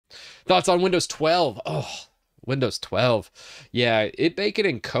Thoughts on Windows 12? Oh, Windows 12. Yeah, it making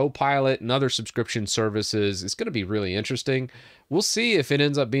in Copilot and other subscription services is going to be really interesting. We'll see if it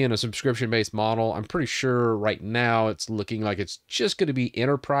ends up being a subscription-based model. I'm pretty sure right now it's looking like it's just going to be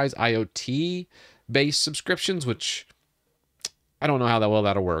enterprise IoT-based subscriptions, which I don't know how that well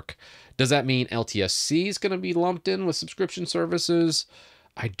that'll work. Does that mean LTSC is going to be lumped in with subscription services?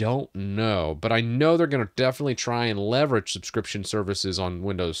 I don't know, but I know they're going to definitely try and leverage subscription services on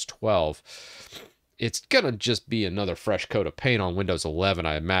Windows 12. It's going to just be another fresh coat of paint on Windows 11,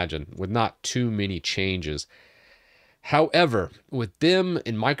 I imagine, with not too many changes. However, with them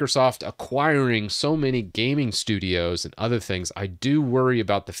and Microsoft acquiring so many gaming studios and other things, I do worry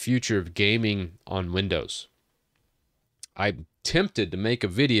about the future of gaming on Windows. I'm tempted to make a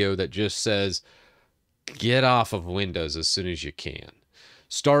video that just says, get off of Windows as soon as you can.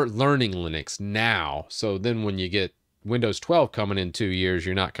 Start learning Linux now, so then when you get Windows 12 coming in 2 years,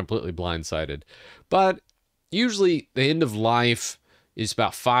 you're not completely blindsided. But usually the end of life is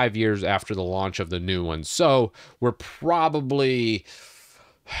about 5 years after the launch of the new one. So we're probably,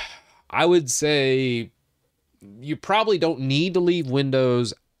 I would say, you probably don't need to leave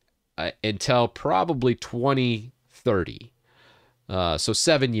Windows until probably 2030. So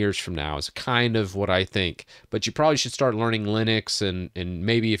 7 years from now is kind of what I think. But you probably should start learning Linux, and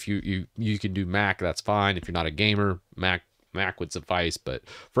maybe if you can do Mac, that's fine. If you're not a gamer, Mac would suffice. But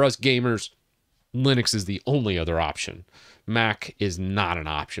for us gamers, Linux is the only other option. Mac is not an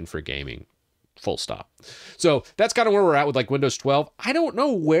option for gaming. Full stop. So that's kind of where we're at with like Windows 12. I don't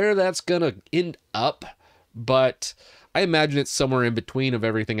know where that's going to end up, but I imagine it's somewhere in between of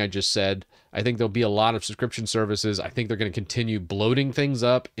everything I just said. I think there'll be a lot of subscription services. I think they're going to continue bloating things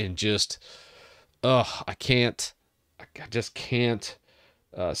up and just, I just can't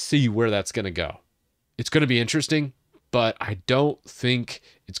see where that's going to go. It's going to be interesting, but I don't think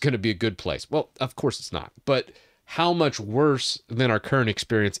it's going to be a good place. Well, of course it's not, but how much worse than our current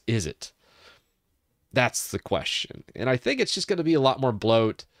experience is it? That's the question. And I think it's just going to be a lot more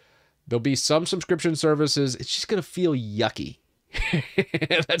bloat. There'll be some subscription services. It's just going to feel yucky.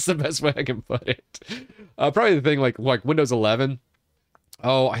 That's the best way I can put it. Probably the thing like Windows 11.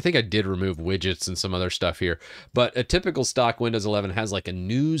 Oh, I think I did remove widgets and some other stuff here. But a typical stock Windows 11 has like a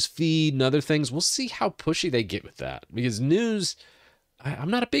news feed and other things. We'll see how pushy they get with that. Because news, I'm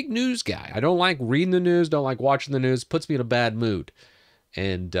not a big news guy. I don't like reading the news, don't like watching the news. It puts me in a bad mood.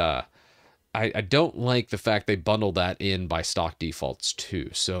 And I don't like the fact they bundle that in by stock defaults too.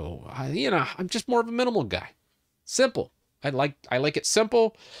 So, I'm just more of a minimal guy. Simple. I like it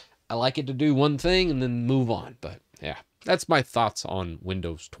simple. I like it to do one thing and then move on. But yeah, that's my thoughts on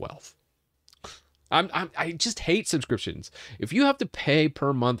Windows 12. I just hate subscriptions. If you have to pay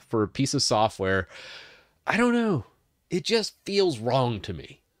per month for a piece of software, I don't know. It just feels wrong to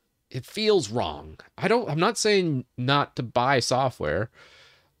me. It feels wrong. I'm not saying not to buy software.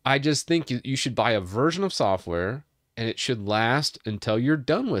 I just think you should buy a version of software and it should last until you're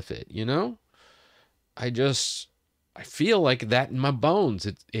done with it, you know? I feel like that in my bones.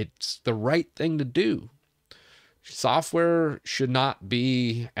 It's the right thing to do. Software should not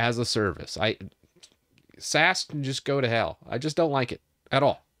be as a service. SaaS can just go to hell. I just don't like it at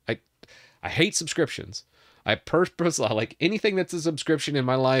all. I hate subscriptions. I purposely like anything that's a subscription in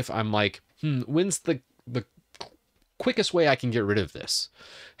my life. I'm like, when's the quickest way I can get rid of this?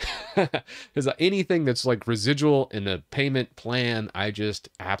 Because anything that's like residual in a payment plan, I just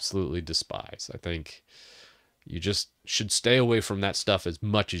absolutely despise. I think you just should stay away from that stuff as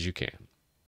much as you can.